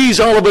she's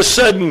all of a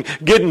sudden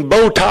getting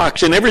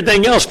Botox and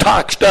everything else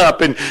toxed up,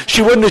 and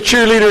she wasn't a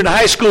cheerleader in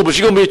high school, but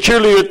she's going to be a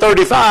cheerleader at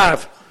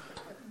 35.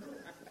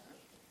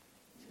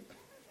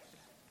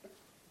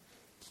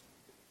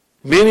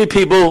 Many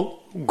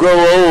people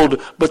grow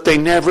old, but they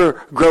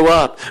never grow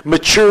up.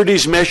 Maturity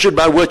is measured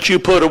by what you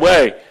put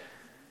away.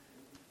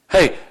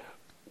 Hey,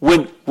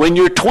 when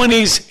you're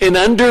 20s and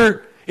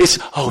under, it's,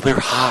 they're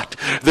hot,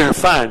 they're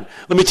fine.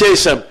 Let me tell you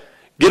something.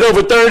 Get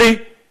over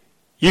 30,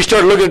 you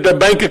start looking at their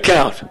bank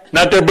account,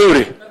 not their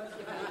booty.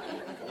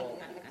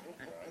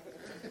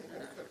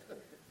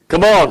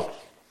 Come on.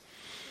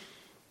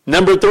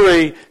 Number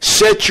 3,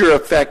 set your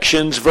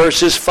affections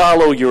versus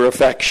follow your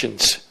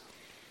affections.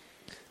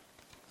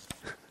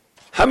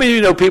 How many of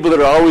you know people that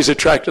are always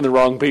attracting the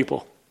wrong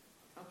people?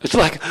 It's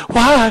like,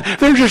 why?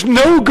 There's just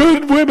no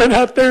good women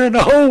out there in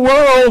the whole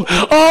world.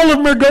 All of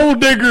them are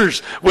gold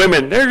diggers.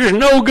 Women, there's just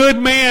no good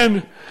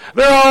men.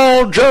 They're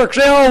all jerks.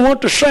 They all want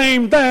the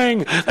same thing.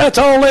 That's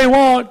all they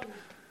want.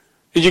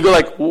 And you go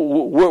like,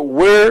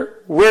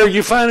 where are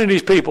you finding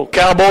these people?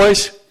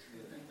 Cowboys?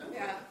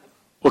 Yeah.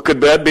 Well,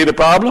 could that be the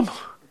problem?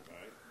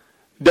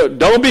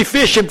 Don't be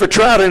fishing for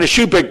trout in a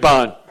shoe pick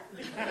pond.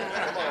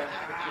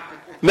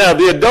 Now,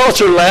 the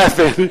adults are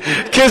laughing.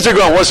 Kids are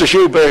going, what's a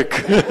shoe pick?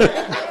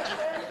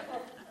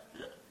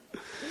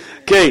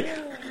 Okay,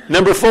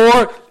 number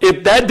 4,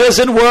 if that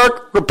doesn't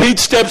work, repeat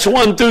steps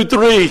 1 through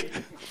 3.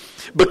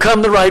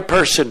 Become the right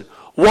person.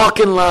 Walk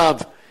in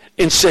love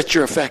and set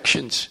your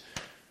affections.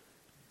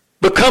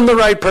 Become the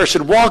right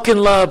person. Walk in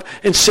love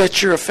and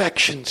set your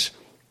affections.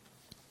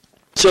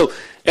 So,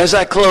 as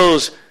I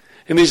close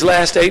in these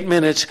last 8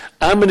 minutes,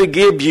 I'm going to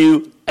give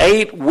you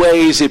 8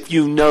 ways if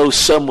you know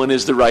someone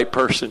is the right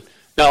person.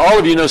 Now, all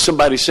of you know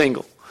somebody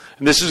single.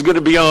 And this is going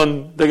to be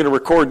on, they're going to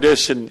record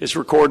this, and it's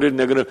recorded, and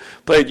they're going to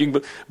play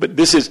it. But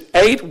this is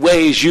 8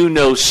 ways you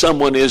know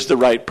someone is the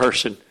right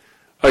person.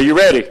 Are you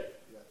ready?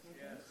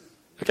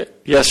 Okay.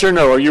 Yes or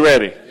no? Are you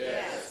ready?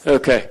 Yes.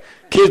 Okay.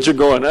 Kids are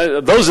going,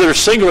 those that are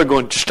single are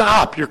going,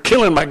 stop, you're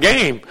killing my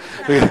game.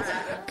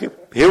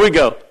 Here we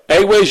go.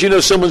 8 ways you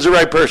know someone's the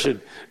right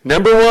person.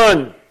 Number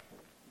 1,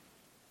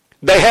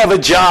 they have a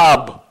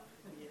job.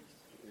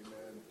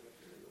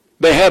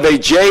 They have a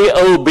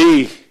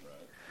job.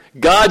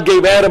 God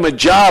gave Adam a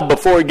job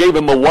before he gave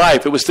him a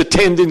wife. It was to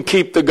tend and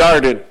keep the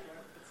garden.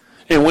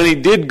 And when he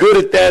did good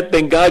at that,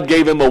 then God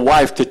gave him a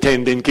wife to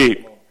tend and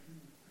keep.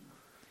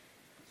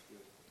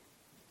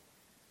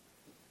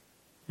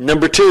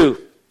 Number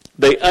 2,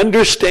 they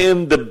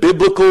understand the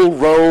biblical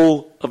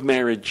role of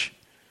marriage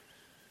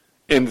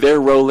and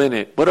their role in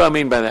it. What do I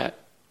mean by that?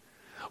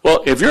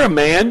 Well, if you're a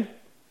man,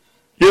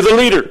 you're the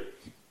leader.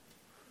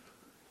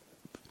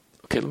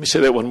 Okay, let me say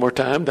that one more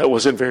time. That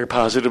wasn't very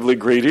positively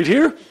greeted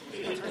here.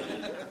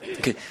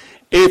 Okay.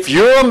 If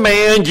you're a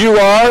man, you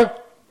are?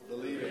 The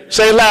leader.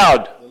 Say it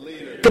loud. The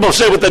leader. Come on,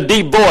 say it with a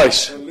deep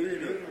voice. The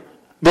leader.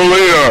 The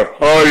leader.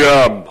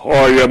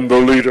 I am the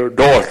leader.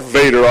 Darth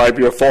Vader, I'm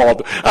your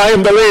father. I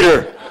am the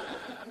leader.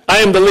 I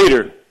am the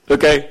leader.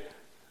 Okay?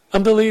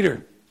 I'm the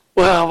leader.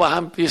 Well,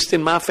 I'm just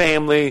in my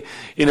family,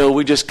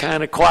 we just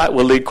kind of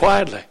we'll lead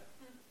quietly.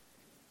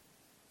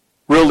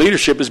 Real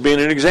leadership is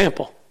being an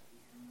example.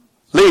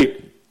 Lead.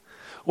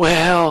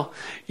 Well,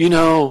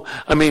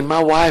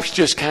 my wife's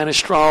just kind of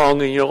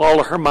strong, and,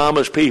 all of her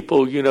mama's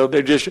people,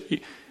 they're just,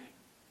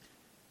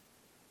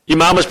 your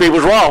mama's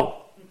people's wrong.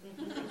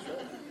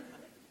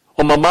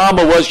 Well,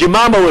 your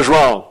mama was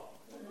wrong.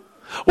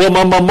 Well,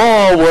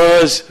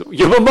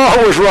 your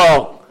mama was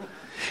wrong.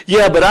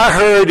 Yeah, but I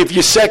heard if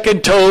your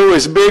second toe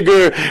is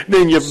bigger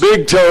than your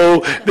big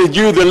toe, then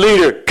you're the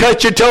leader.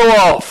 Cut your toe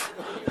off.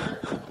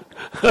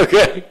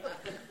 Okay?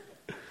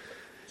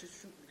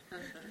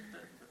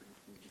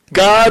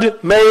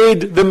 God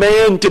made the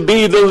man to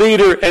be the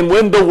leader, and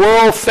when the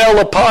world fell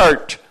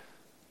apart,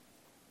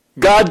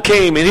 God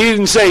came, and he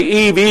didn't say,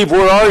 Eve,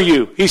 where are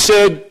you? He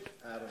said,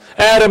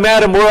 Adam,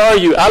 where are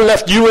you? I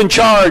left you in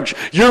charge.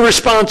 You're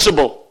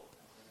responsible.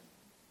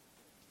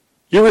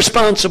 You're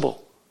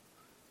responsible.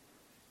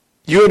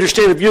 You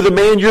understand, if you're the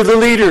man, you're the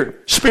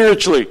leader.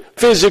 Spiritually,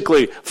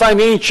 physically,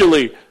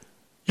 financially,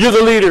 you're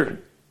the leader.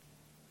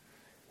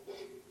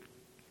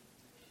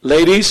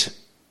 Ladies,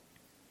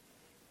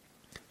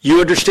 you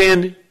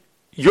understand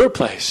your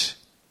place.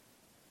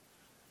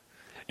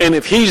 And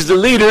if he's the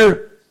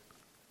leader,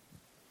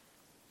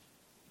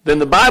 then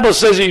the Bible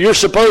says that you're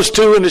supposed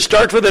to, and it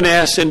starts with an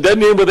S and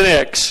doesn't end with an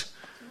X.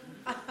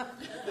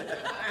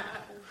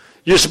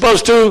 You're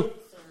supposed to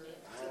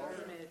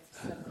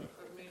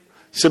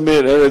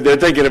submit. They're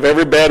thinking of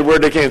every bad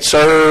word they can.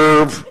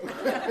 Serve,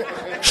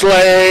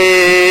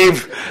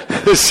 slave.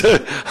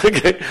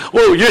 Okay.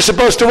 Well, you're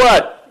supposed to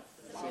what?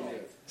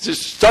 It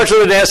starts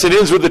with an S and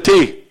ends with a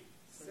T.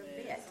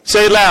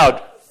 Say it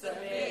loud.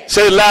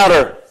 Say it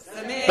louder.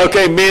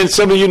 Okay, men,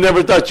 some of you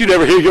never thought you'd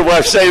ever hear your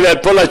wife say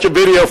that. Pull out your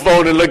video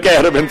phone and look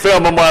at them and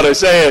film them while they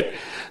say it.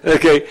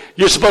 Okay,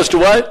 you're supposed to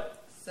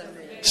what?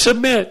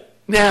 Submit.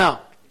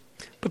 Now,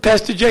 but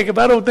Pastor Jacob,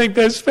 I don't think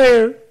that's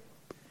fair.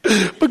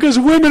 Because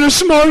women are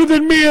smarter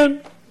than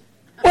men.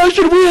 Why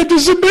should we have to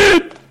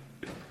submit?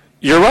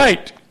 You're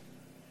right.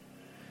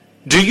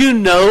 Do you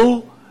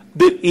know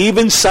that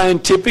even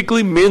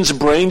scientifically men's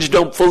brains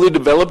don't fully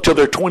develop till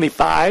they're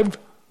 25?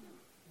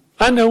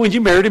 I know when you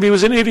married him, he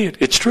was an idiot.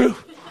 It's true.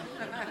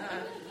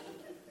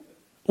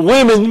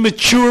 Women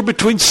mature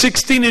between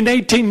 16 and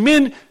 18.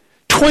 Men,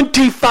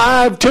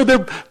 25 till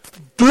their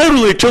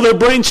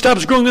brain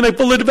stops growing and they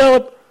fully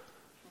develop.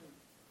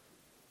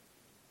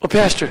 Well,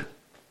 Pastor,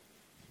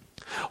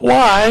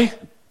 why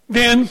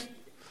then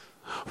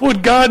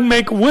would God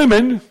make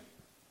women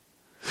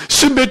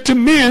submit to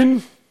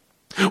men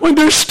when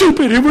they're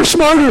stupid and we're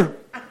smarter?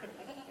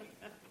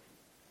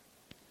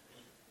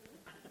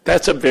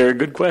 That's a very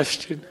good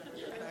question.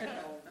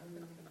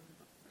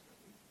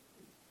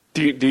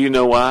 Do you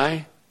know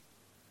why?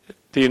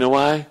 Do you know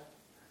why?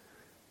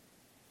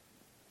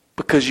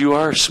 Because you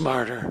are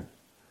smarter.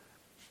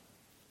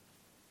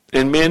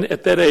 And men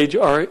at that age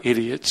are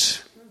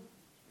idiots.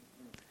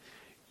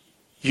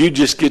 You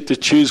just get to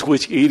choose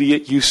which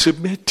idiot you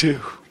submit to.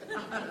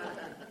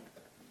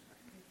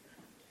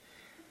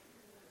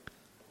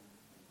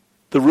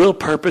 The real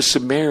purpose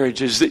of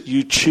marriage is that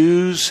you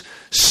choose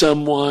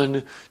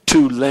someone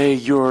to lay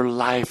your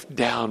life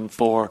down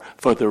for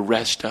the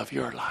rest of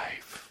your life.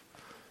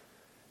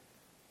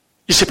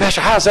 You say,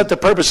 Pastor, how is that the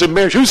purpose of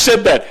marriage? Who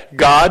said that?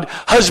 God.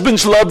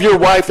 Husbands, love your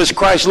wife as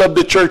Christ loved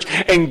the church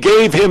and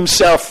gave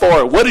himself for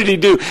it. What did he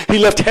do? He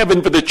left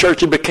heaven for the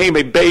church and became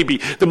a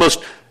baby, the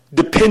most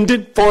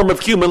dependent form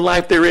of human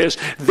life there is.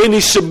 Then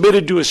he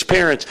submitted to his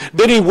parents.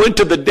 Then he went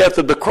to the death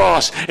of the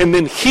cross, and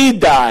then he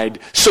died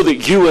so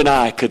that you and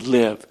I could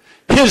live.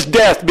 His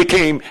death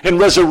became, and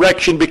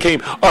resurrection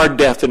became our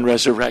death and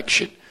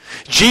resurrection.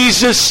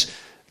 Jesus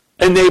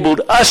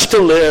enabled us to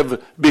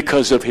live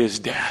because of his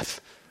death.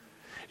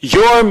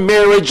 Your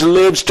marriage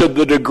lives to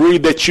the degree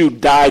that you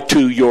die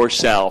to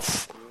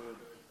yourself.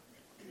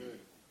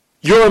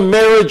 Your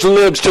marriage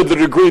lives to the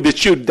degree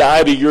that you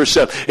die to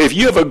yourself. If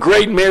you have a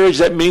great marriage,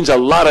 that means a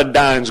lot of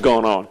dying's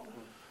going on.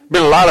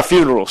 Been a lot of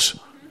funerals.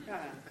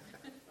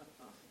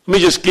 Let me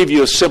just give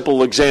you a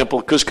simple example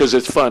because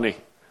it's funny.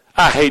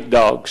 I hate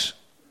dogs.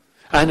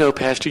 I know,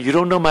 Pastor, you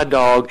don't know my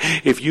dog.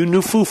 If you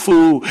knew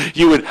Foo-Foo,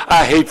 you would.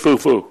 I hate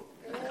Foo-Foo.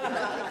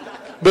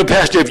 But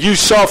Pastor, if you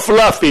saw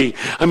Fluffy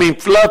and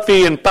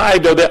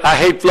Fido, I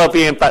hate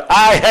Fluffy and Fido.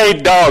 I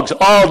hate dogs,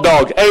 all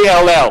dogs,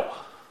 A-L-L.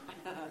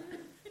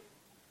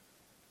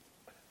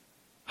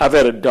 I've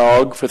had a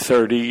dog for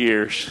 30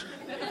 years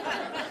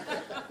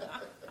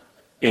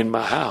in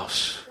my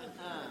house.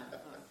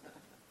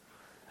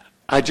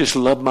 I just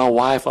love my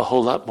wife a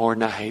whole lot more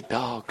than I hate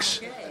dogs.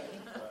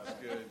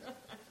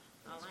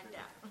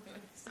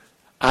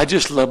 I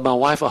just love my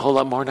wife a whole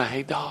lot more than I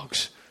hate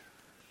dogs.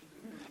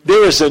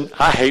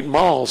 I hate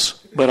malls,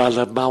 but I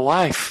love my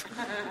wife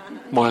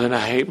more than I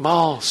hate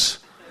malls.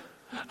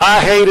 I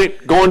hate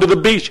it going to the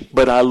beach,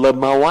 but I love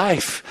my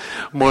wife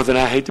more than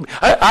I hate them.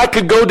 I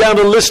could go down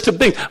a list of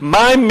things.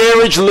 My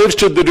marriage lives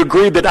to the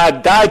degree that I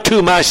die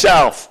to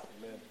myself.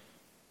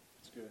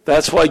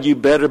 That's why you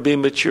better be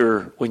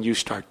mature when you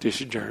start this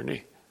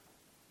journey.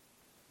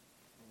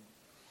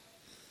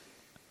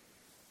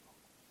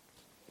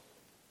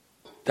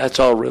 That's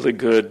all really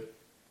good.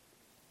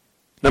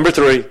 Number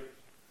 3,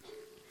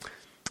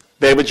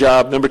 they have a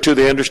job. Number 2,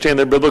 they understand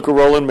their biblical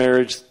role in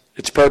marriage,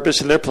 its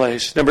purpose and their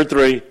place. Number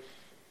 3,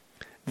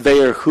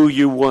 they are who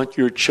you want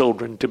your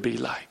children to be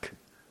like.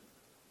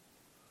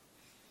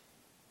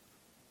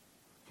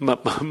 My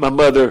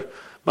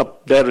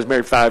dad was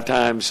married 5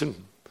 times, and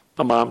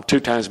my mom 2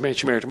 times.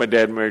 She married to my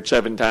dad, married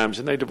 7 times,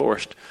 and they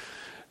divorced.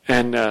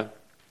 And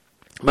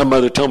my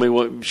mother told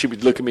me, she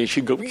would look at me and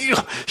she'd go,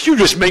 "You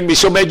just make me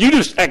so mad. You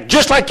just act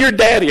just like your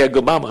daddy." I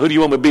go, "Mama, who do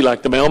you want me to be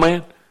like, the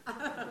mailman?"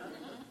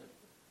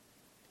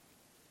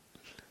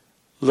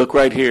 Look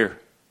right here.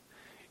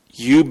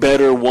 You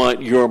better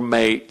want your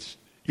mate,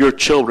 your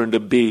children, to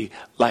be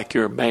like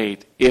your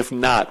mate. If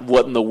not,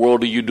 what in the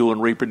world are you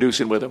doing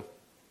reproducing with them?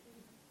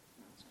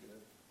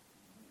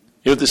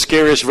 You know what the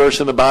scariest verse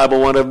in the Bible,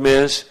 one of them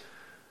is?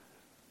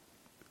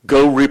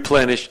 Go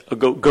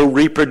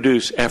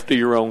reproduce after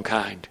your own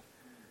kind.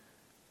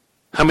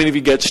 How many of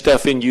you got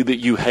stuff in you that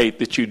you hate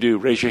that you do?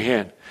 Raise your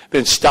hand.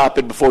 Then stop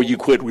it before you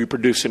quit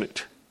reproducing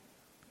it.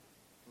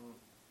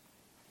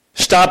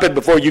 Stop it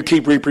before you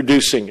keep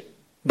reproducing it,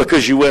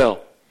 because you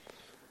will.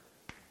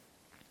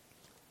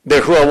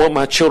 They're who I want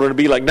my children to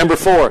be like. Number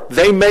 4,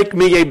 they make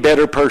me a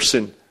better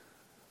person.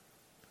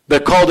 They're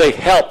called a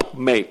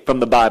helpmate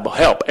from the Bible.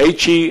 Help.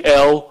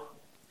 H-E-L,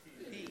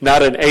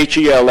 not an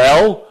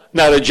H-E-L-L,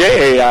 not a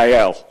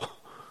J-A-I-L.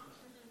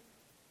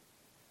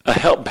 A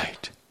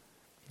helpmate.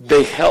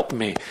 They help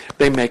me.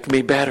 They make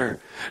me better.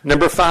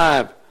 Number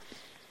 5,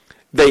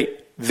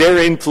 their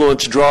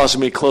influence draws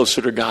me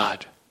closer to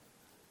God.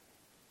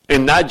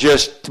 And not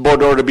just in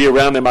order to be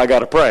around them, I got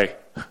to pray.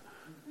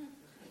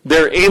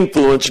 Their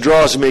influence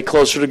draws me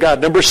closer to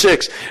God. Number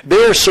 6,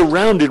 they are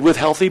surrounded with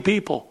healthy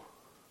people.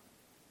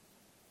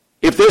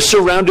 If they're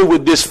surrounded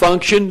with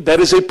dysfunction, that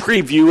is a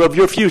preview of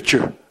your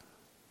future.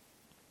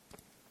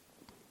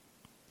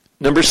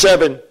 Number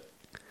 7,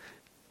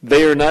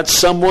 they are not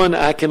someone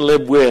I can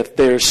live with.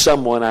 They are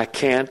someone I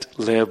can't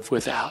live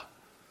without.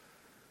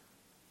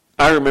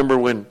 I remember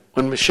when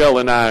Michelle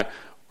and I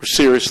were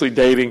seriously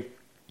dating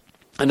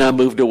and I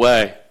moved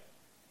away.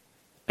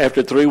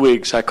 After 3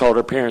 weeks, I called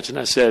her parents and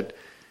I said,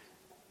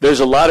 "There's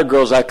a lot of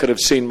girls I could have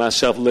seen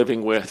myself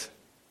living with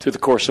through the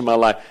course of my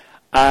life.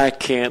 I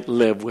can't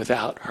live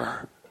without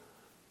her.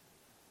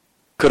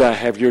 Could I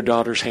have your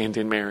daughter's hand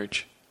in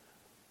marriage?"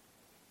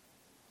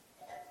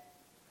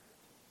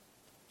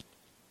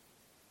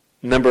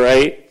 Number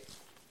 8,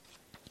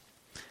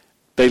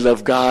 they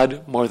love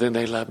God more than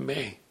they love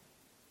me.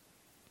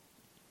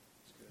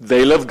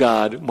 They love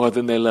God more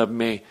than they love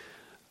me.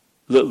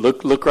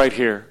 Look right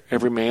here.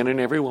 Every man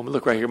and every woman,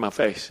 look right here in my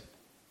face.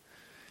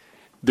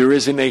 There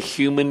isn't a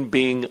human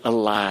being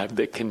alive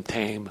that can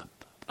tame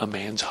a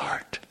man's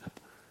heart.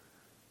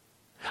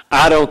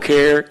 I don't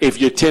care if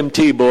you're Tim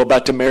Tebow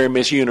about to marry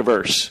Miss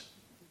Universe.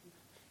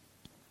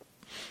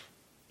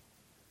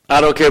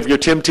 I don't care if you're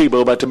Tim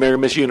Tebow about to marry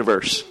Miss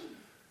Universe.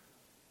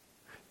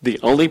 The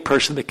only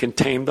person that can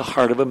tame the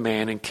heart of a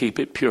man and keep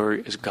it pure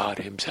is God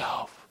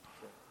himself.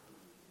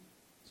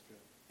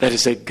 That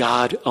is a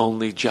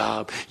God-only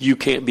job. You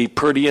can't be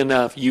pretty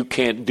enough. You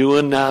can't do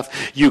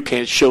enough. You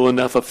can't show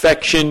enough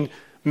affection,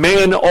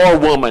 man or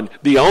woman.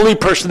 The only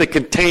person that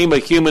can tame a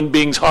human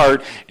being's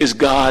heart is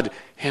God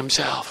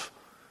himself.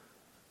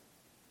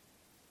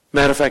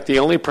 Matter of fact, the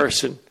only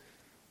person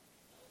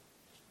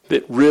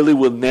that really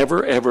will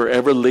never, ever,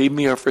 ever leave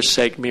me or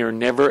forsake me or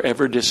never,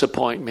 ever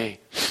disappoint me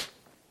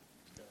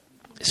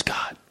is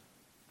God.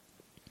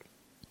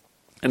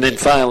 And then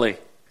finally,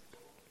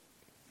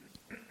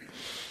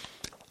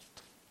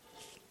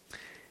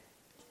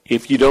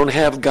 if you don't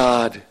have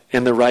God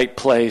in the right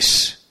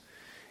place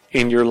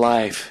in your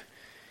life,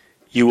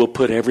 you will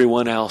put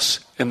everyone else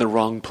in the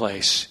wrong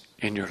place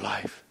in your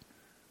life.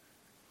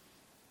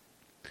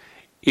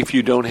 If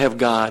you don't have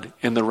God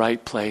in the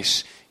right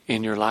place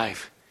in your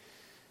life,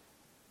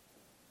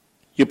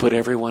 you put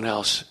everyone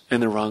else in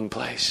the wrong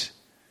place.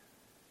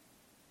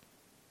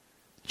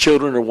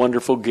 Children are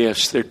wonderful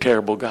gifts. They're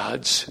terrible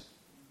gods.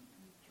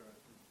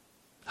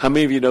 How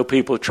many of you know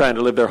people trying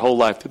to live their whole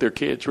life through their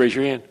kids? Raise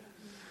your hand.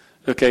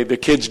 Okay, the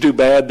kids do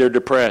bad, they're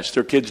depressed.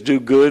 Their kids do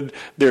good,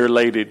 they're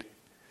elated.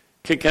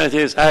 Can I tell you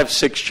this? I have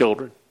 6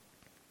 children.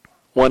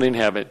 1 in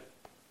heaven.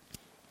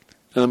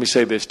 And let me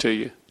say this to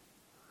you.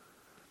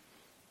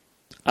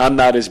 I'm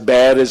not as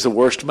bad as the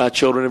worst my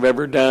children have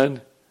ever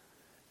done.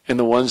 And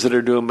the ones that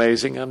are doing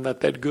amazing, I'm not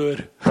that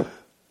good.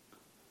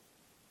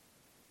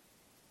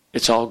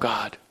 It's all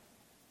God.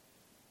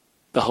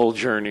 The whole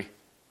journey.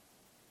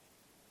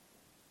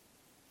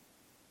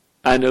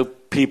 I know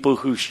people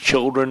whose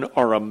children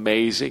are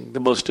amazing. The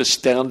most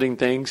astounding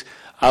things.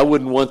 I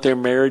wouldn't want their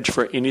marriage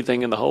for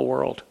anything in the whole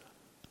world.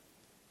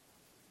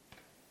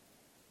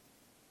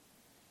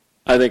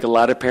 I think a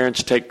lot of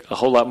parents take a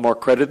whole lot more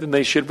credit than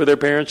they should for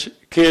their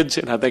kids,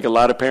 and I think a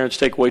lot of parents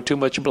take way too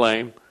much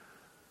blame.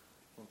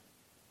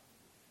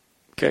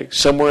 Okay,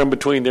 somewhere in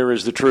between there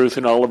is the truth,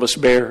 and all of us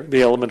bear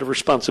the element of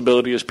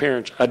responsibility as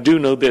parents. I do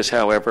know this,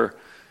 however,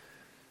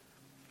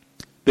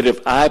 that if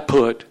I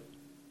put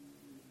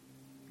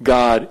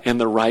God in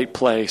the right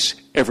place,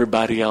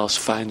 everybody else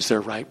finds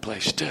their right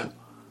place too.